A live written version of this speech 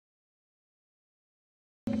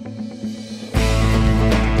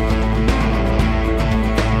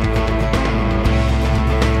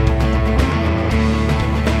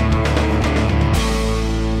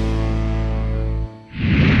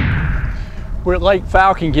We're at Lake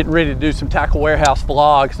Falcon getting ready to do some tackle warehouse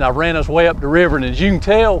vlogs, and I ran us way up the river, and as you can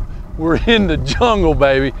tell, we're in the jungle,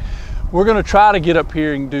 baby. We're gonna try to get up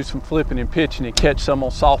here and do some flipping and pitching and catch some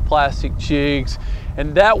on soft plastic jigs,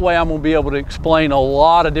 and that way I'm gonna be able to explain a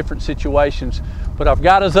lot of different situations. But I've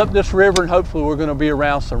got us up this river, and hopefully we're gonna be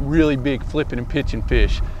around some really big flipping and pitching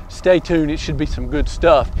fish. Stay tuned, it should be some good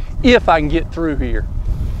stuff if I can get through here.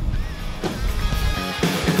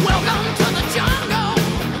 Welcome to the jungle.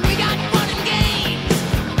 We got fun and games.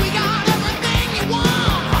 We got everything you want.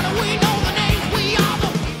 How do we know the names? We are the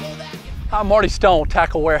people that I'm Marty Stone,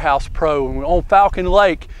 Tackle Warehouse Pro, and we're on Falcon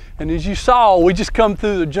Lake. And as you saw, we just come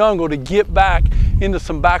through the jungle to get back into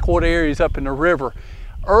some backwater areas up in the river.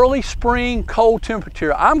 Early spring, cold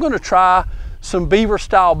temperature. I'm gonna try some beaver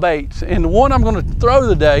style baits. And the one I'm gonna throw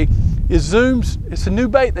today is Zoom's. It's a new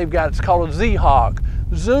bait they've got. It's called a Z Hog.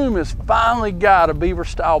 Zoom has finally got a beaver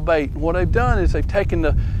style bait. And what they've done is they've taken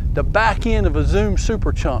the back end of a Zoom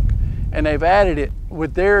super chunk and they've added it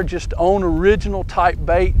with their just own original type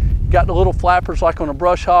bait. Got the little flappers like on a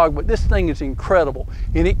brush hog, but this thing is incredible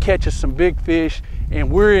and it catches some big fish,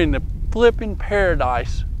 and we're in the flipping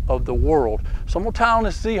paradise of the world. So I'm gonna tie on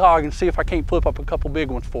this Z Hog and see if I can't flip up a couple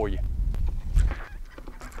big ones for you.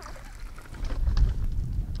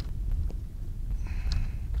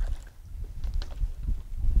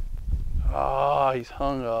 Ah, he's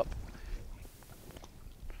hung up.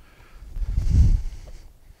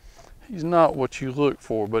 He's not what you look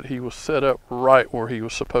for, but he was set up right where he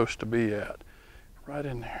was supposed to be at. Right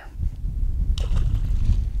in there.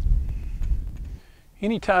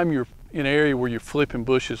 Anytime you're in an area where you're flipping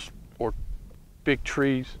bushes or big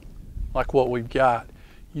trees, like what we've got,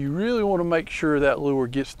 you really want to make sure that lure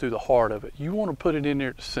gets through the heart of it. You want to put it in there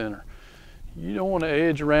at the center. You don't want to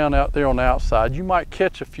edge around out there on the outside. You might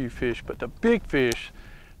catch a few fish, but the big fish,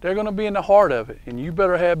 they're going to be in the heart of it. And you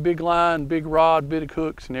better have big line, big rod, big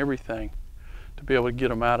hooks and everything to be able to get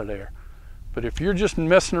them out of there. But if you're just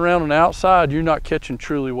messing around on the outside, you're not catching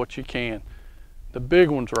truly what you can. The big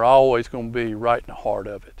ones are always going to be right in the heart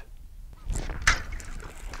of it.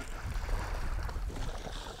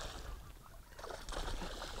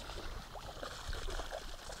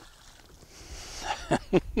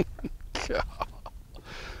 God,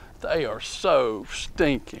 they are so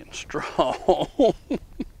stinking strong.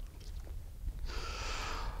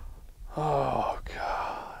 Oh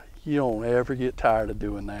God, you don't ever get tired of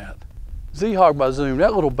doing that. Z Hog by Zoom,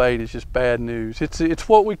 that little bait is just bad news. It's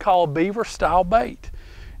what we call a beaver style bait,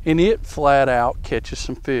 and it flat out catches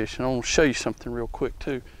some fish. And I'm gonna show you something real quick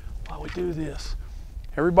too while we do this.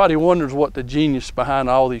 Everybody wonders what the genius behind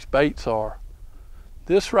all these baits are.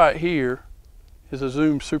 This right here is a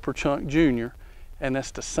Zoom Super Chunk Junior, and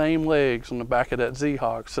that's the same legs on the back of that Z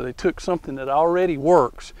Hog. So they took something that already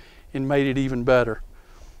works and made it even better.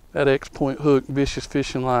 That X-point hook, vicious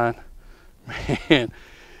fishing line, man,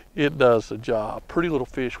 it does the job. Pretty little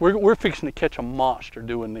fish. We're fixing to catch a monster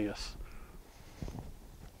doing this.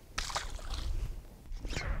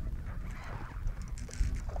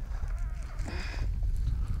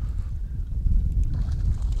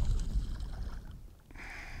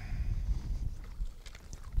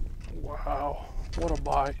 Wow, what a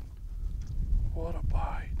bite. What a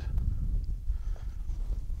bite.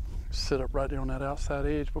 Sit up right there on that outside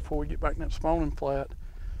edge before we get back in that spawning flat.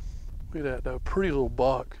 Look at that though, pretty little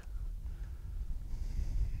buck.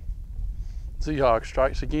 Z Hog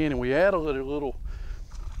strikes again, and we add a little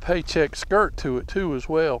paycheck skirt to it too as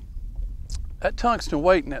well. That tungsten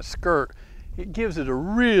weight in that skirt, it gives it a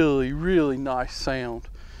really, really nice sound.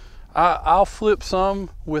 I'll flip some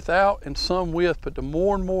without and some with, but the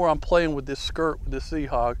more and more I'm playing with this skirt, with this Z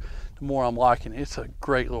Hog, the more I'm liking it. It's a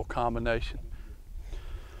great little combination.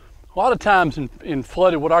 A lot of times in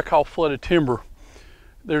flooded, what I call flooded timber,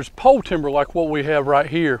 there's pole timber like what we have right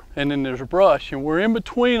here, and then there's brush, and we're in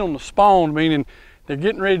between on the spawn, meaning they're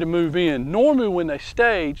getting ready to move in. Normally when they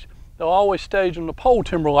stage, they'll always stage on the pole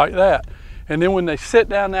timber like that. And then when they sit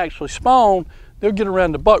down to actually spawn, they'll get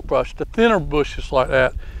around the buckbrush, the thinner bushes like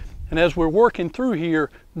that. And as we're working through here,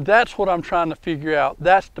 that's what I'm trying to figure out.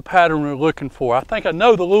 That's the pattern we're looking for. I think I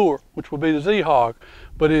know the lure, which will be the Z Hog,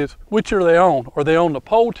 but it's which are they on? Are they on the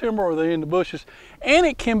pole timber or are they in the bushes? And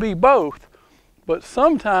it can be both, but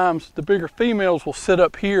sometimes the bigger females will sit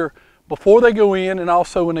up here before they go in and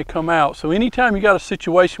also when they come out. So anytime you got a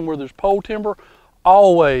situation where there's pole timber,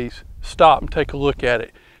 always stop and take a look at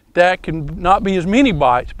it. That can not be as many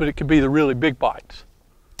bites, but it could be the really big bites.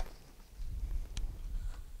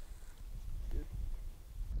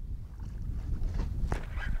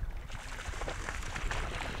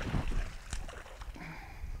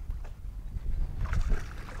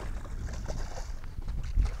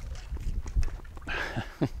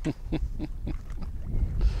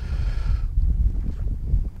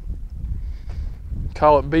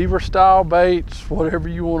 Call it beaver style baits, whatever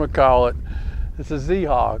you want to call it. It's a Z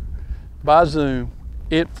Hog by Zoom.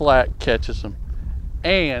 It flat catches them.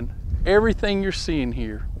 And everything you're seeing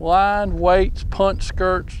here, line, weights, punch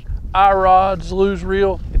skirts, eye rods, lose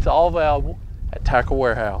reel, it's all available at Tackle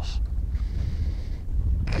Warehouse.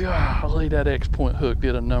 Golly, that X-point hook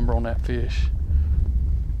did a number on that fish.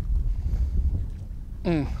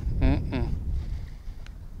 You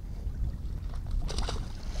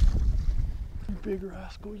big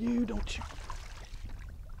rascal, you, don't you?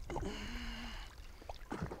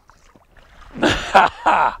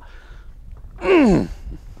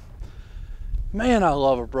 Man, I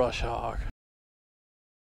love a brush hog.